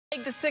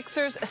The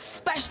Sixers,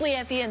 especially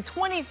at the end,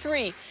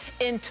 23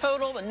 in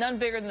total, but none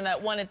bigger than that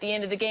one at the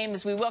end of the game.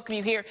 As we welcome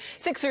you here,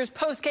 Sixers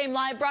post-game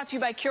live, brought to you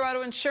by Cure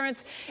Auto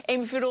Insurance.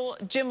 Amy Fiddle,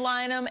 Jim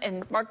Lynam,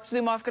 and Mark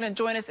Zumoff going to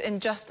join us in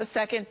just a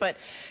second. But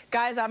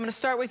guys, I'm going to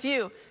start with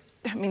you.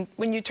 I mean,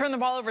 when you turn the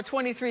ball over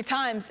 23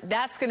 times,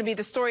 that's going to be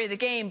the story of the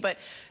game. But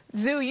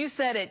Zoo, you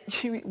said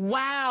it.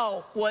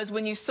 Wow was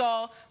when you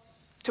saw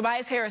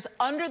Tobias Harris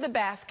under the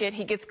basket.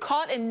 He gets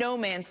caught in no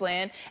man's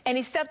land, and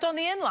he stepped on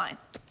the end line.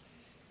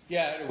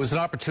 Yeah, it was an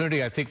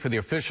opportunity, I think, for the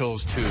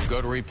officials to go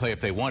to replay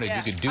if they wanted. Yeah.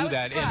 You could do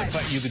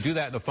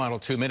that in the final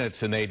 2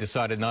 minutes, and they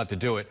decided not to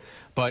do it.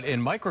 But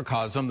in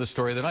microcosm, the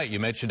story of the night, you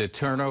mentioned it,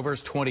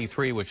 turnovers,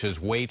 23, which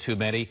is way too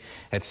many,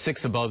 at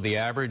 6 above the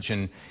average.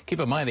 And keep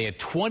in mind, they had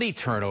 20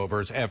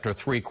 turnovers after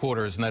 3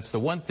 quarters, and that's the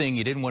one thing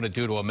you didn't want to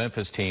do to a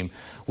Memphis team,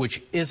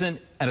 which isn't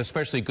an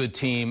especially good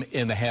team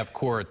in the half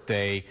court.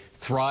 They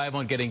thrive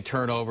on getting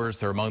turnovers.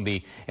 They're among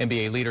the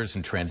NBA leaders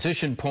in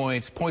transition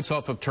points, points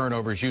off of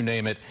turnovers, you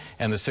name it.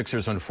 And the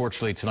Sixers,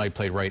 unfortunately, tonight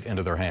played right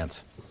into their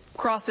hands.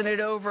 Crossing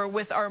it over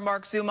with our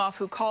Mark Zumoff,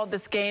 who called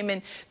this game.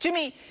 And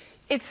Jimmy,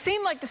 it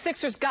seemed like the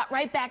Sixers got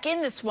right back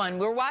in this one.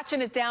 We're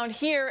watching it down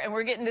here, and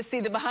we're getting to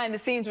see the behind the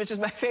scenes, which is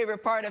my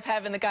favorite part of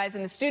having the guys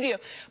in the studio.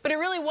 But it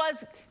really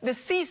was the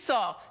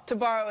seesaw, to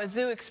borrow a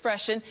Zoo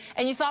expression.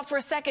 And you thought for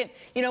a second,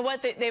 you know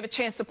what, they have a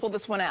chance to pull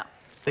this one out.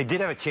 They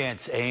did have a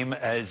chance, Aim.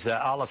 As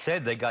Allah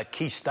said, they got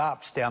key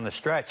stops down the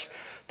stretch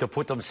to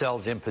put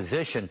themselves in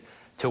position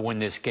to win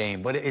this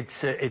game. But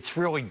it's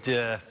really,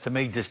 to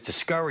me, just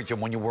discouraging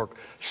when you work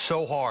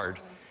so hard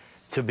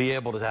to be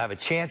able to have a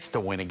chance to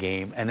win a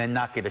game and then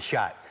not get a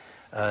shot.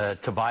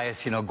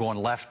 Tobias, going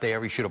left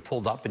there, he should have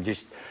pulled up and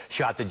just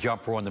shot the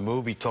jumper on the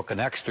move. He took an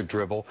extra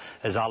dribble.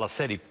 As Allah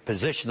said, he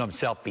positioned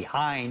himself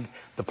behind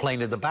the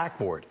plane of the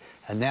backboard.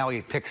 And now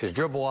he picks his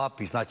dribble up.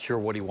 He's not sure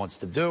what he wants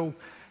to do.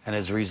 And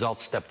as a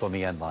result, stepped on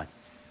the end line.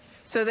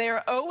 So they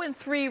are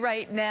 0-3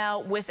 right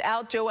now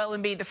without Joel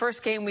Embiid. The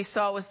first game we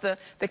saw was the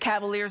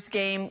Cavaliers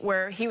game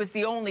where he was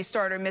the only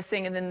starter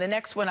missing. And then the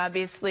next one,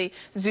 obviously,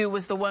 Zoo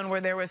was the one where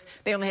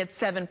they only had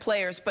 7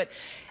 players. But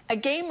a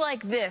game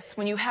like this,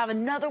 when you have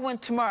another one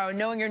tomorrow,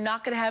 knowing you're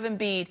not going to have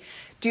Embiid,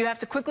 do you have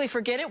to quickly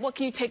forget it? What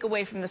can you take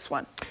away from this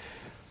one?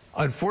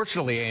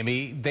 Unfortunately,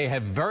 Amy, they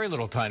have very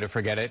little time to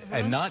forget it,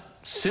 and not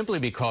simply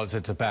because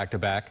it's a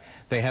back-to-back.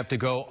 They have to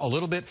go a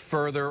little bit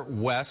further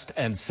west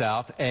and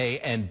south, A,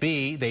 and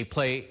B, they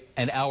play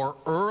an hour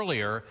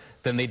earlier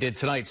than they did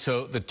tonight.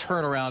 So the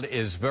turnaround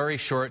is very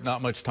short,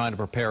 not much time to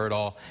prepare at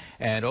all.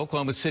 And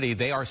Oklahoma City,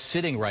 they are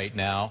sitting right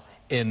now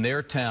in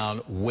their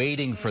town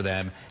waiting for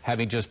them,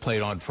 having just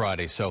played on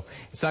Friday. So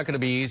it's not going to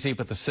be easy,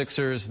 but the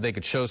Sixers, they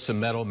could show some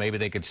mettle. Maybe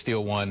they could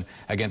steal one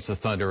against the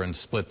Thunder and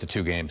split the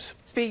 2 games.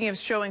 Speaking of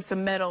showing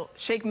some mettle,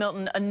 Shake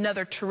Milton,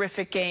 another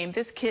terrific game.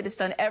 This kid has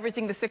done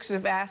everything the Sixers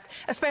have asked,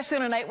 especially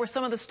on a night where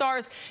some of the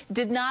stars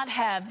did not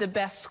have the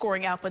best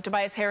scoring output.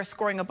 Tobias Harris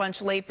scoring a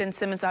bunch late, Ben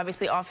Simmons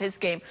obviously off his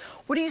game.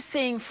 What are you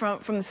seeing from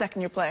the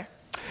second-year player?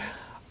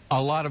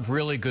 A lot of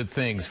really good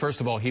things.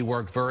 First of all, he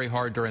worked very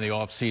hard during the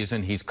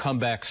offseason. He's come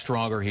back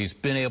stronger. He's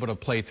been able to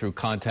play through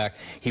contact.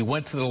 He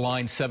went to the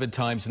line 7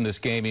 times in this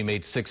game. He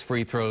made 6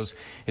 free throws.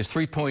 His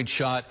three-point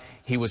shot,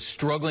 he was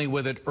struggling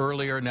with it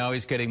earlier. Now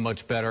he's getting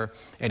much better.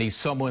 And he's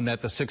someone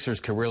that the Sixers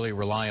can really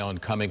rely on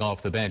coming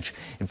off the bench.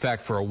 In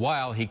fact, for a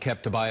while, he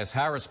kept Tobias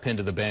Harris pinned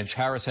to the bench.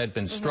 Harris had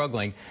been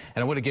struggling.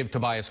 And I want to give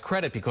Tobias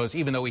credit because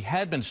even though he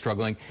had been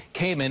struggling,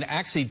 came in,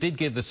 actually did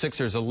give the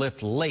Sixers a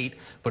lift late.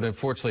 But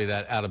unfortunately,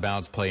 that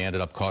out-of-bounds play ended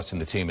up costing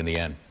the team in the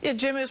end. Yeah,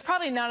 Jim, it was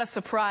probably not a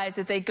surprise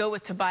that they go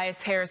with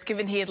Tobias Harris,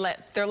 given he had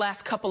let their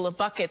last couple of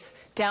buckets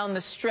down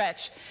the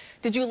stretch.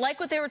 Did you like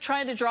what they were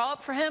trying to draw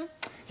up for him?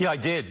 Yeah, I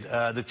did.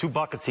 The 2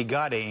 buckets he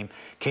got, Aim,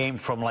 came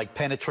from like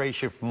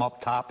penetration from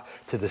up top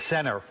to the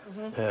center,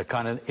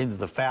 kind of into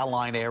the foul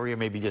line area,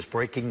 maybe just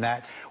breaking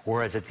that.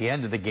 Whereas at the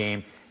end of the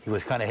game, he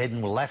was kind of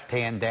heading with left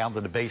hand down to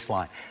the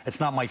baseline.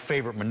 It's not my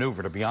favorite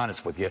maneuver, to be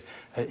honest with you.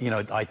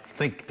 I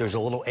think there's a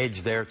little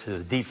edge there to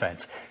the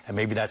defense, and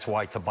maybe that's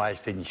why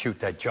Tobias didn't shoot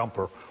that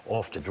jumper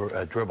off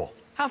the dribble.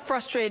 How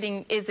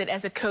frustrating is it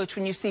as a coach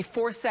when you see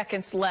 4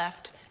 seconds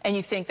left and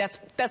you think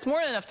that's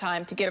more than enough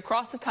time to get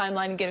across the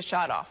timeline and get a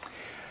shot off?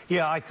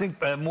 Yeah, I think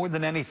more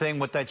than anything,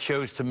 what that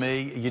shows to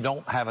me, you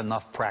don't have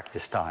enough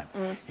practice time.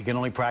 You can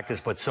only practice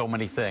but so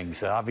many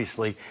things.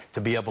 Obviously,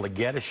 to be able to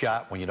get a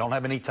shot when you don't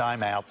have any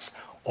timeouts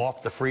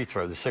off the free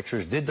throw. The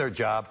Sixers did their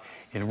job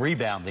in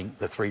rebounding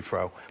the free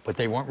throw, but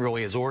they weren't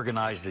really as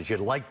organized as you'd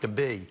like to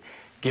be,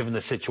 given the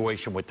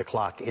situation with the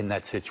clock in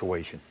that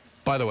situation.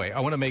 By the way,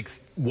 I want to make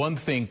one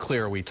thing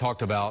clear. We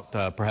talked about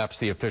perhaps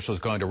the officials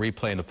going to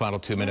replay in the final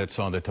 2 minutes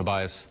on the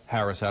Tobias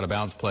Harris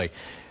out-of-bounds play.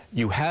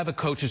 You have a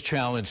coach's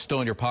challenge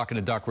still in your pocket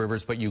at Doc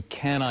Rivers, but you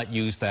cannot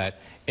use that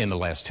in the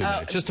last 2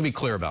 minutes. Just to be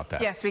clear about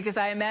that. Yes, because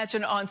I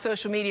imagine on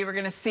social media we're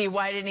going to see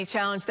why didn't he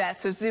challenge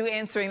that. So Zoo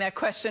answering that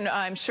question,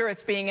 I'm sure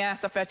it's being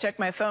asked if I check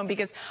my phone,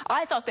 because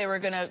I thought they were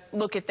going to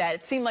look at that.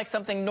 It seemed like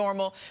something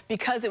normal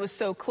because it was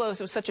so close.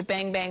 It was such a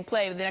bang-bang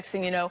play. But the next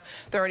thing you know,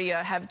 they already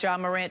have Ja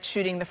Morant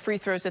shooting the free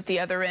throws at the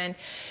other end.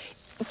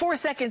 4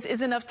 seconds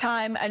is enough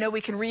time. I know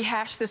we can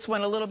rehash this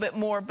one a little bit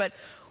more, but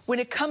when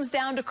it comes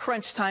down to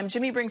crunch time,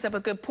 Jimmy brings up a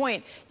good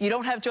point. You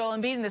don't have Joel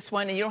Embiid in this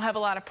one, and you don't have a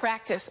lot of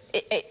practice.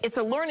 It's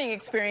a learning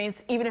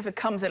experience, even if it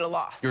comes at a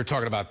loss. You're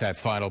talking about that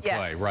final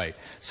play, right?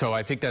 So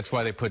I think that's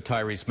why they put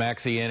Tyrese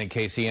Maxey in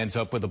case he ends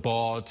up with the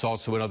ball. It's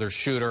also another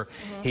shooter.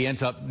 He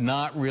ends up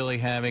not really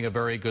having a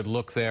very good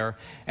look there.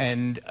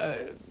 And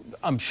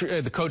I'm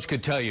sure the coach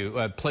could tell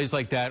you, plays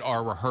like that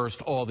are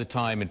rehearsed all the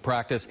time in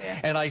practice.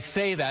 And I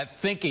say that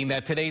thinking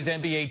that today's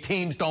NBA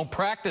teams don't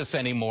practice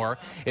anymore.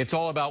 It's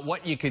all about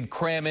what you could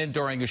cram in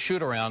during a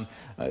shoot-around.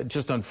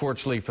 Just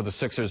unfortunately for the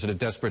Sixers in a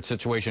desperate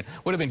situation.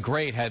 Would have been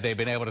great had they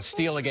been able to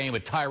steal a game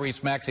with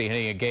Tyrese Maxey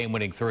hitting a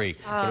game-winning three,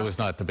 but it was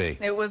not to be.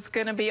 It was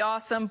going to be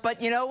awesome,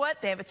 but you know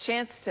what? They have a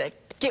chance to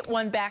get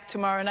one back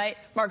tomorrow night.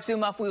 Mark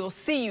Zumoff, we will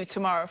see you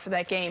tomorrow for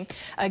that game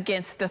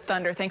against the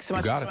Thunder. Thanks so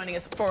much for joining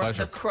us for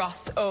the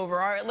crossover. All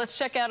right, let's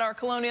check out our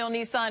Colonial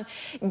Nissan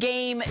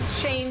Game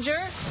Changer.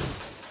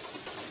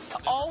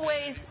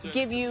 Always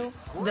give you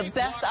the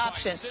best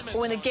option. But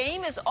when the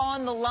game is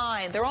on the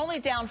line, they're only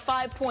down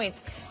 5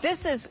 points.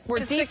 This is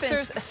where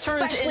defense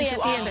turns into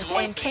offense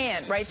and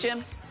can, right,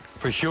 Jim?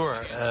 For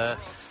sure.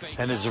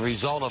 And as a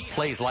result of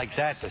plays like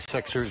that, the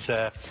Sixers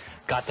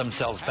got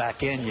themselves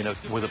back in, you know,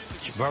 with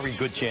a very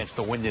good chance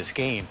to win this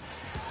game.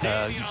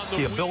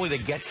 The ability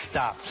to get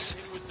stops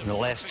in the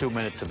last 2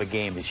 minutes of a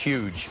game is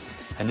huge.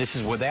 And this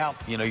is without,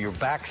 you know, your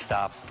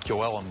backstop,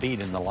 Joel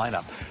Embiid, in the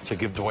lineup. So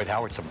give Dwight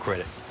Howard some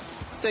credit.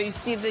 So you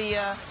see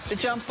the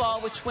jump ball,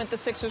 which went the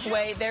Sixers'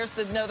 way. There's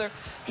another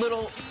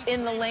little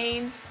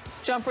in-the-lane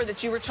jumper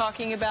that you were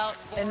talking about.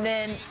 And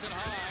then...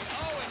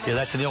 yeah,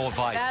 that's an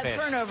ill-advised pass.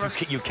 Turnover.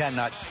 You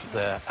cannot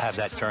have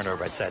that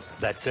turnover. It's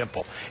that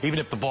simple. Even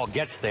if the ball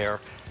gets there,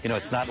 you know,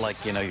 it's not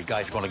like, you know, your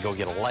guy's going to go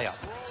get a layup.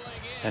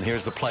 And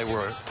here's the play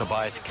where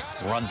Tobias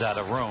runs out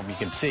of room. You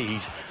can see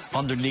he's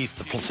underneath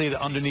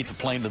the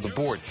plane of the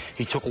board.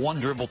 He took one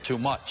dribble too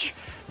much.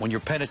 When you're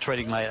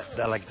penetrating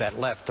like that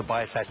left,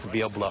 Tobias has to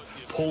be able to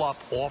pull up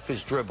off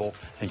his dribble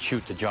and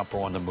shoot the jumper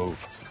on the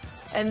move.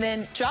 And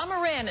then John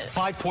Moran.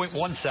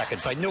 5.1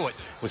 seconds. I knew it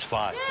was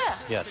 5.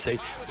 Yeah, see?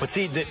 But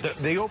see,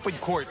 the open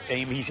court,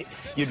 Amy,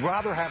 you'd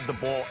rather have the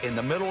ball in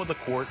the middle of the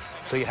court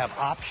so you have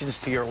options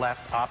to your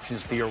left,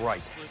 options to your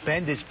right.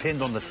 Bend is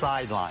pinned on the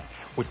sideline,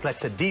 which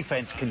lets the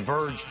defense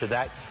converge to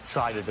that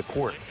side of the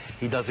court.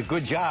 He does a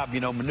good job, you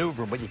know,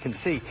 maneuvering, but you can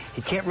see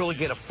he can't really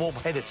get a full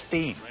head of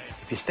steam.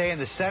 If you stay in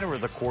the center of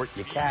the court,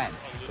 you can.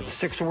 But the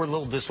Sixers were a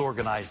little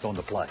disorganized on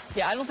the play.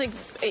 Yeah, I don't think,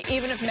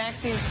 even if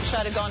Maxey's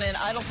shot had gone in,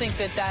 I don't think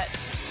that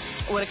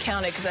would have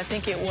counted, because I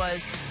think it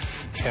was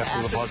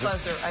after the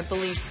buzzer. I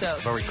believe so.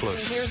 Very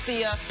close. See, here's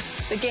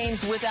the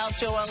games without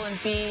Joel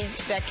Embiid.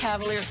 That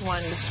Cavaliers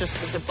one was just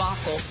a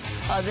debacle.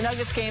 The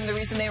Nuggets game, the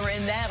reason they were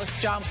in that was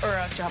John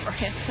Moran.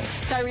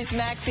 Tyrese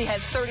Maxey had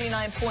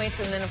 39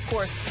 points, and then, of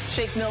course,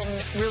 Shake Milton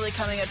really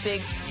coming up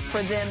big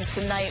for them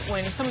tonight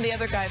when some of the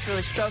other guys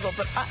really struggled.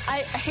 But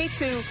I hate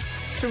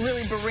to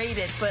really berate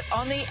it, but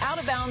on the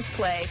out-of-bounds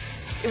play,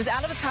 it was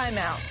out of a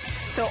timeout.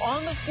 So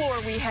on the floor,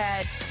 we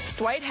had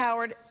Dwight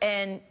Howard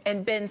and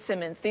Ben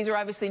Simmons. These are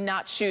obviously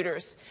not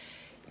shooters.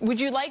 Would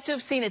you like to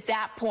have seen at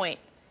that point?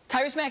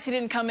 Tyrese Maxey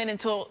didn't come in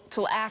until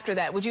after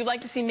that. Would you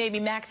like to see maybe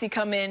Maxey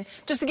come in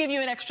just to give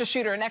you an extra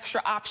shooter, an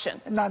extra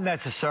option? Not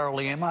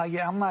necessarily.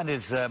 I'm not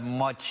as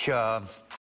much